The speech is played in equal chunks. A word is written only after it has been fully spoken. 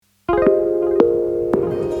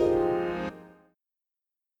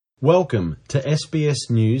Welcome to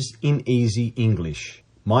SBS News in Easy English.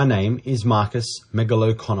 My name is Marcus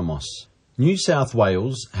Megalokonomos. New South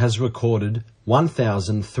Wales has recorded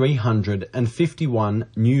 1,351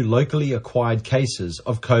 new locally acquired cases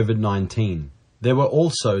of COVID-19. There were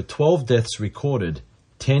also 12 deaths recorded,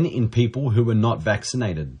 10 in people who were not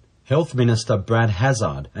vaccinated. Health Minister Brad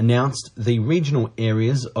Hazzard announced the regional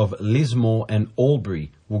areas of Lismore and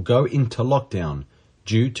Albury will go into lockdown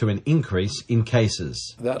due to an increase in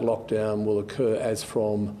cases. That lockdown will occur as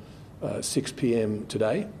from 6 p.m.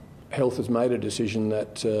 today. Health has made a decision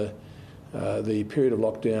that the period of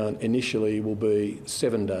lockdown initially will be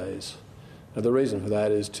 7 days. Now, the reason for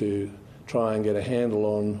that is to try and get a handle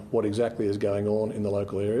on what exactly is going on in the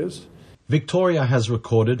local areas. Victoria has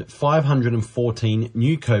recorded 514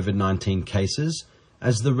 new COVID-19 cases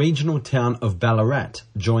as the regional town of Ballarat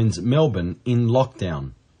joins Melbourne in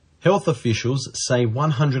lockdown. Health officials say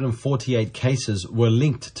 148 cases were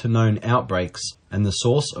linked to known outbreaks and the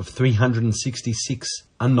source of 366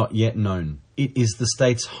 are not yet known. It is the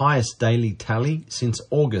state's highest daily tally since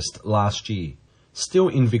August last year. Still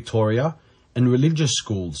in Victoria, and religious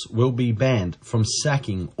schools will be banned from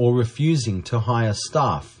sacking or refusing to hire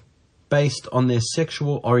staff based on their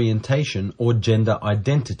sexual orientation or gender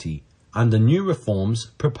identity under new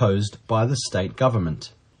reforms proposed by the state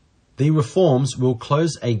government. The reforms will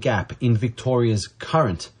close a gap in Victoria's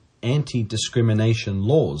current anti-discrimination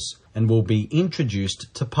laws and will be introduced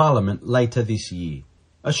to Parliament later this year.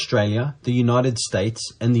 Australia, the United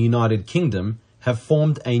States and the United Kingdom have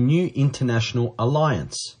formed a new international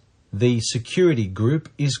alliance. The security group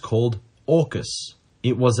is called AUKUS.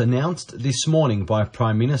 It was announced this morning by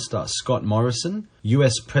Prime Minister Scott Morrison,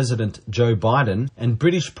 US President Joe Biden and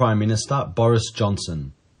British Prime Minister Boris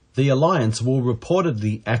Johnson. The alliance will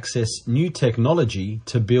reportedly access new technology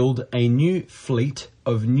to build a new fleet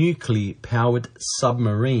of nuclear-powered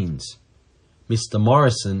submarines. Mr.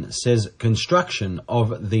 Morrison says construction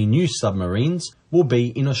of the new submarines will be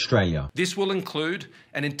in Australia. This will include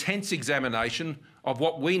an intense examination of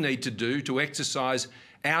what we need to do to exercise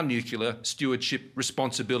our nuclear stewardship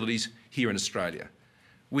responsibilities here in Australia.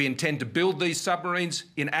 We intend to build these submarines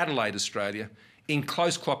in Adelaide, Australia, in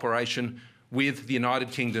close cooperation with the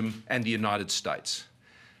United Kingdom and the United States.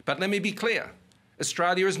 But let me be clear,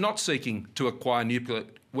 Australia is not seeking to acquire nuclear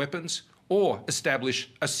weapons or establish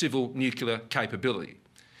a civil nuclear capability.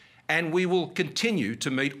 And we will continue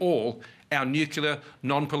to meet all our nuclear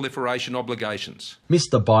non-proliferation obligations.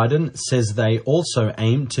 Mr. Biden says they also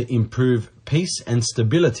aim to improve peace and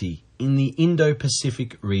stability in the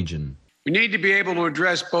Indo-Pacific region. We need to be able to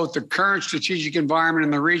address both the current strategic environment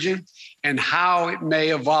in the region and how it may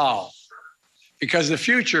evolve. Because the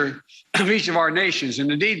future of each of our nations,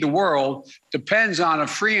 and indeed the world, depends on a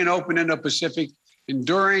free and open Indo-Pacific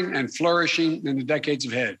enduring and flourishing in the decades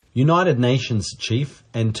ahead. United Nations Chief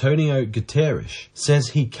Antonio Guterres says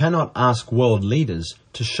he cannot ask world leaders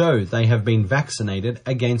to show they have been vaccinated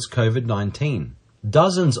against COVID-19.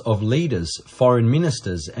 Dozens of leaders, foreign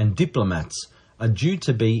ministers and diplomats are due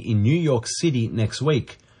to be in New York City next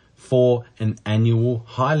week for an annual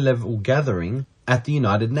high-level gathering at the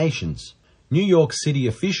United Nations. New York City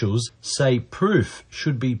officials say proof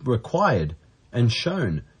should be required and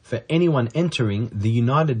shown for anyone entering the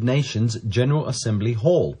United Nations General Assembly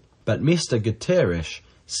Hall. But Mr. Guterres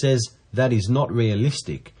says that is not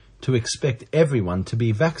realistic to expect everyone to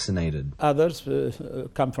be vaccinated. Others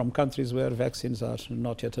come from countries where vaccines are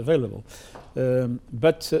not yet available.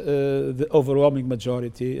 But the overwhelming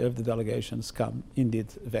majority of the delegations come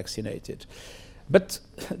indeed vaccinated. But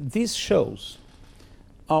this shows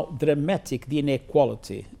how dramatic the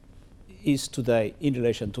inequality is today in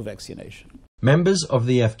relation to vaccination. Members of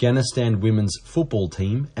the Afghanistan women's football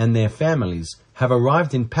team and their families have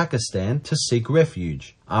arrived in Pakistan to seek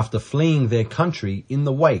refuge after fleeing their country in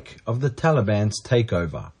the wake of the Taliban's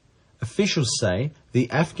takeover. Officials say the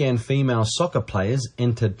Afghan female soccer players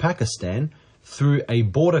entered Pakistan through a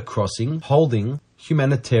border crossing holding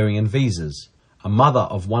humanitarian visas. A mother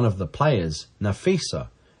of one of the players, Nafisa,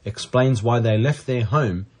 explains why they left their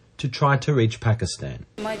home to try to reach Pakistan.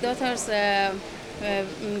 My daughters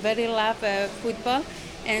very love football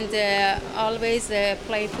and always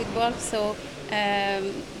play football, so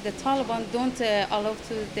the Taliban don't allow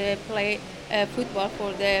to play football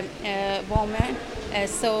for the women.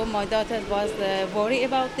 So my daughter was worried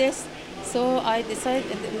about this, so I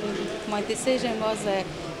decided, my decision was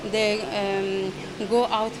they go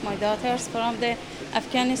out my daughters from the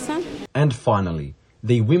Afghanistan. And finally,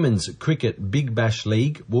 the Women's Cricket Big Bash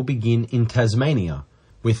League will begin in Tasmania,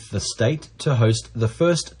 with the state to host the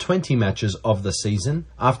first 20 matches of the season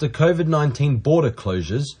after COVID-19 border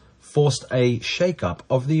closures forced a shake-up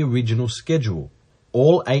of the original schedule.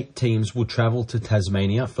 All 8 teams will travel to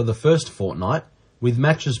Tasmania for the first fortnight, with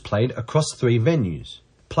matches played across 3 venues.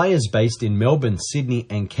 Players based in Melbourne, Sydney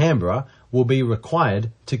and Canberra will be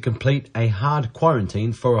required to complete a hard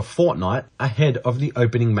quarantine for a fortnight ahead of the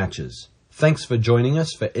opening matches. Thanks for joining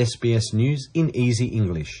us for SBS News in Easy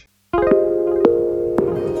English.